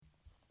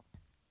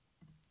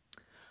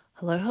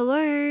Hello,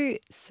 hello.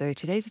 So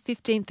today's the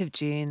 15th of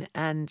June,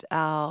 and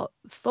our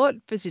thought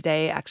for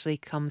today actually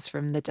comes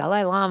from the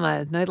Dalai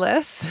Lama, no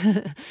less.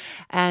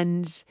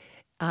 and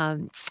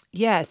um,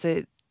 yeah,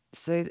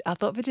 so our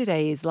thought for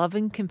today is love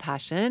and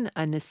compassion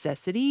are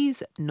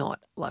necessities,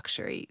 not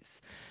luxuries.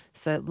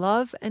 So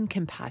love and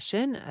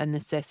compassion are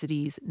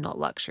necessities, not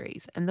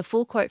luxuries. And the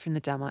full quote from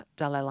the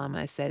Dalai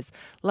Lama says,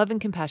 "Love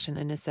and compassion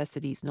are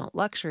necessities, not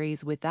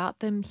luxuries. Without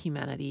them,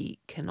 humanity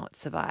cannot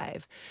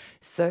survive."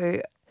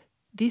 So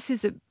this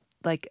is a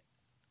like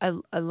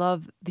I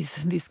love this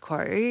this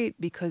quote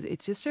because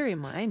it's just a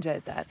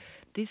reminder that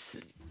this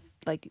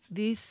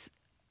this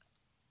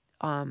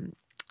um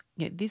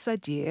this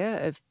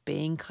idea of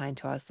being kind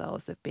to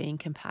ourselves, of being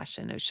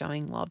compassionate, of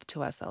showing love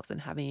to ourselves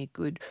and having a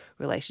good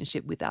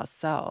relationship with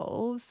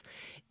ourselves,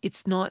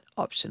 it's not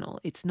optional.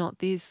 It's not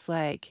this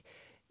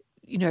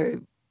you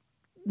know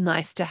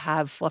nice to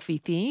have fluffy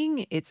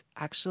thing. It's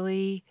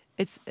actually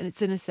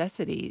it's a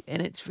necessity,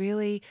 and it's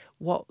really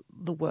what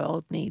the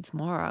world needs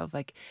more of.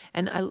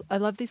 And I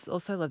love this,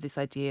 also love this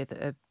idea that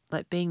of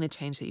like being the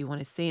change that you want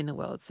to see in the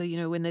world. So,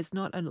 when there's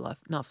not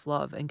enough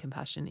love and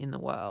compassion in the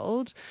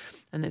world,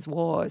 and there's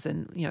wars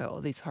and, all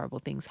these horrible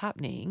things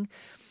happening,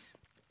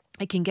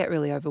 it can get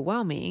really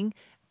overwhelming.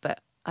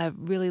 But I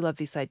really love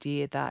this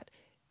idea that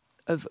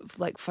of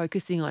like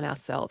focusing on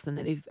ourselves, and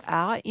that if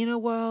our inner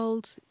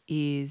world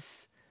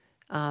is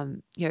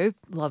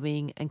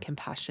loving and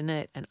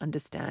compassionate and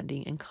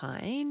understanding and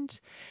kind,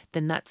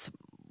 then that's,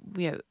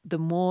 the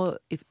more,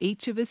 if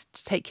each of us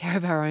take care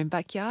of our own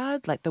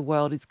backyard, like the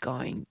world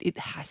it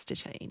has to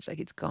change. Like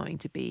it's going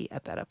to be a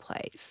better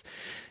place.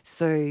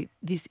 So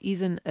this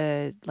isn't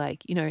a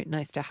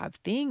nice to have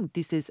thing.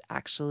 This is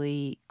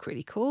actually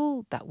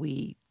critical that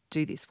we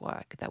do this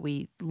work, that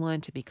we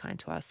learn to be kind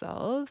to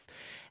ourselves,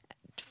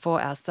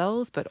 for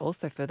ourselves, but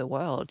also for the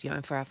world,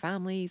 and for our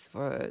families,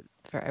 for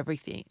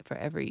everything, for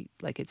every,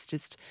 like, it's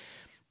just,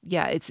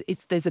 yeah, it's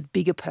there's a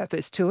bigger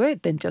purpose to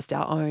it than just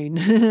our own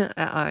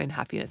our own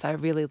happiness. I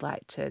really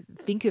like to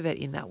think of it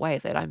in that way,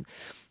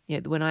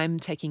 that when I'm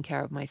taking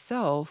care of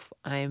myself,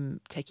 I'm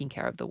taking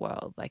care of the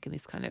world, like in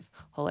this kind of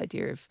whole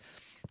idea of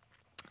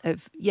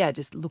yeah,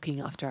 just looking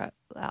after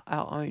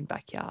our own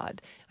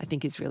backyard, I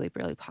think is really,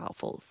 really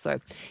powerful. So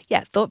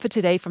yeah, thought for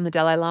today from the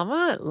Dalai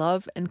Lama: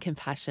 love and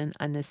compassion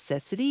are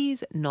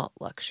necessities, not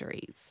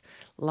luxuries.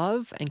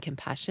 Love and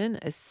compassion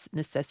as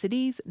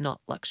necessities,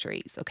 not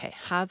luxuries. Okay,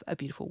 have a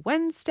beautiful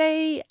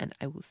Wednesday, and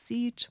I will see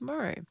you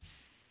tomorrow.